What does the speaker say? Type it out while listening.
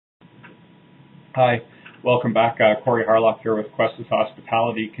Hi, welcome back. Corey Harlock here with Questus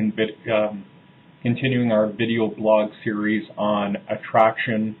Hospitality, continuing our video blog series on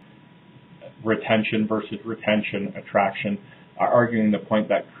attraction, retention versus retention, attraction, arguing the point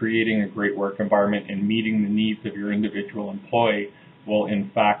that creating a great work environment and meeting the needs of your individual employee will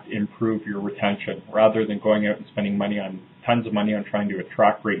in fact improve your retention, rather than going out and spending tons of money on trying to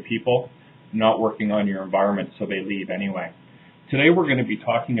attract great people, not working on your environment so they leave anyway. Today we're going to be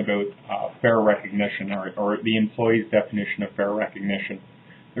talking about fair recognition, or the employee's definition of fair recognition.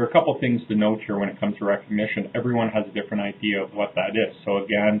 There are a couple things to note here when it comes to recognition. Everyone has a different idea of what that is. So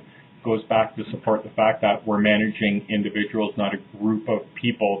again, it goes back to support the fact that we're managing individuals, not a group of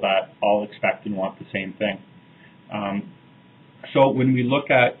people that all expect and want the same thing. So when we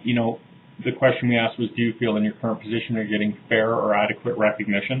look at, the question we asked was, do you feel in your current position you're getting fair or adequate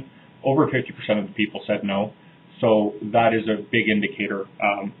recognition? Over 50% of the people said no. So that is a big indicator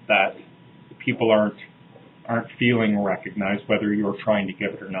that people aren't feeling recognized, whether you're trying to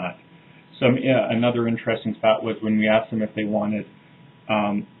give it or not. Another interesting stat was when we asked them if they wanted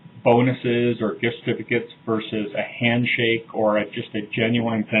bonuses or gift certificates versus a handshake or just a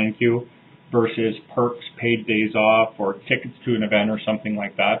genuine thank you versus perks, paid days off, or tickets to an event or something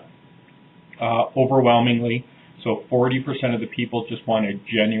like that. Overwhelmingly, so 40% of the people just want a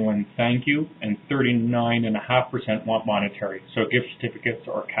genuine thank you, and 39.5% want monetary, so gift certificates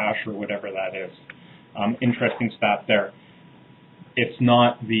or cash or whatever that is. Interesting stat there. It's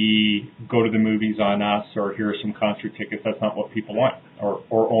not the go to the movies on us or here are some concert tickets. That's not what people want,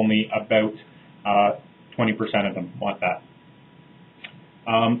 or only about 20% of them want that.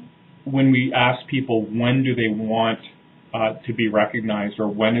 When we ask people when do they want to be recognized, or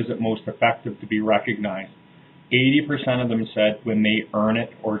when is it most effective to be recognized, 80% of them said when they earn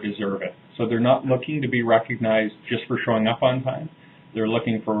it or deserve it. So they're not looking to be recognized just for showing up on time. They're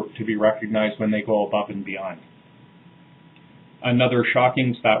looking to be recognized when they go above and beyond. Another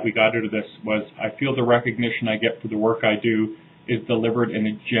shocking stat we got out of this was, I feel the recognition I get for the work I do is delivered in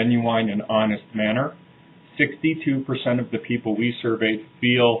a genuine and honest manner. 62% of the people we surveyed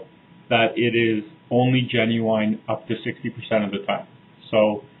feel that it is only genuine up to 60% of the time.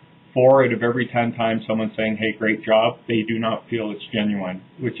 So 4 out of every 10 times someone's saying, hey, great job, they do not feel it's genuine,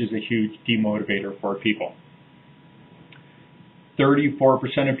 which is a huge demotivator for people. 34%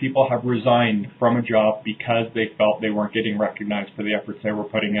 of people have resigned from a job because they felt they weren't getting recognized for the efforts they were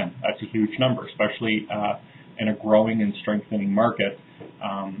putting in. That's a huge number, especially in a growing and strengthening market.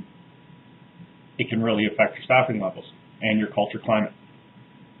 It can really affect your staffing levels and your culture climate.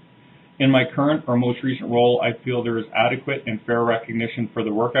 In my current or most recent role, I feel there is adequate and fair recognition for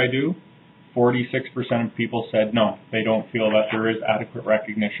the work I do. 46% of people said no, they don't feel that there is adequate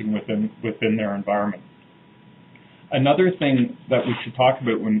recognition within their environment. Another thing that we should talk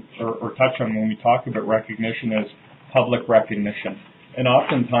about or touch on when we talk about recognition is public recognition. And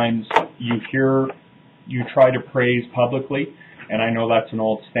oftentimes you try to praise publicly, and I know that's an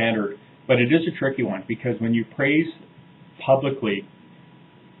old standard, but it is a tricky one, because when you praise publicly,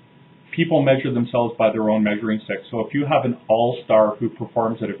 people measure themselves by their own measuring stick. So if you have an all-star who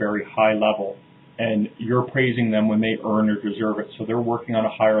performs at a very high level, and you're praising them when they earn or deserve it, so they're working on a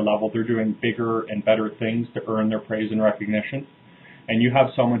higher level, they're doing bigger and better things to earn their praise and recognition, and you have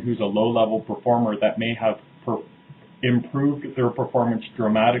someone who's a low-level performer that may have improved their performance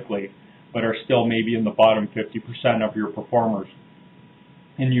dramatically, but are still maybe in the bottom 50% of your performers,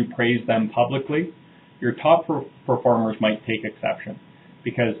 and you praise them publicly, your top performers might take exception,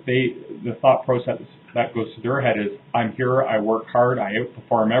 because the thought process that goes through their head is, I'm here, I work hard, I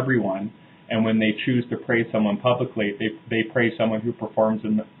outperform everyone, and when they choose to praise someone publicly, they praise someone who performs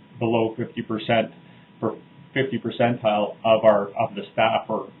in the below 50% percentile of the staff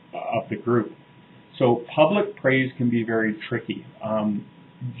or of the group. So public praise can be very tricky.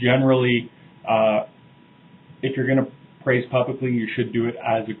 Generally, if you're going to praise publicly, you should do it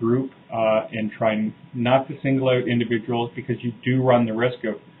as a group and try not to single out individuals, because you do run the risk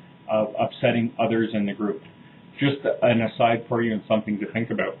of upsetting others in the group. Just an aside for you and something to think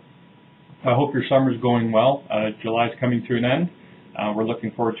about. I hope your summer's going well. July's coming to an end. We're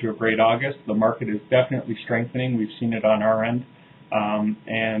looking forward to a great August. The market is definitely strengthening. We've seen it on our end.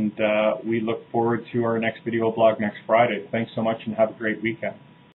 And we look forward to our next video blog next Friday. Thanks so much and have a great weekend.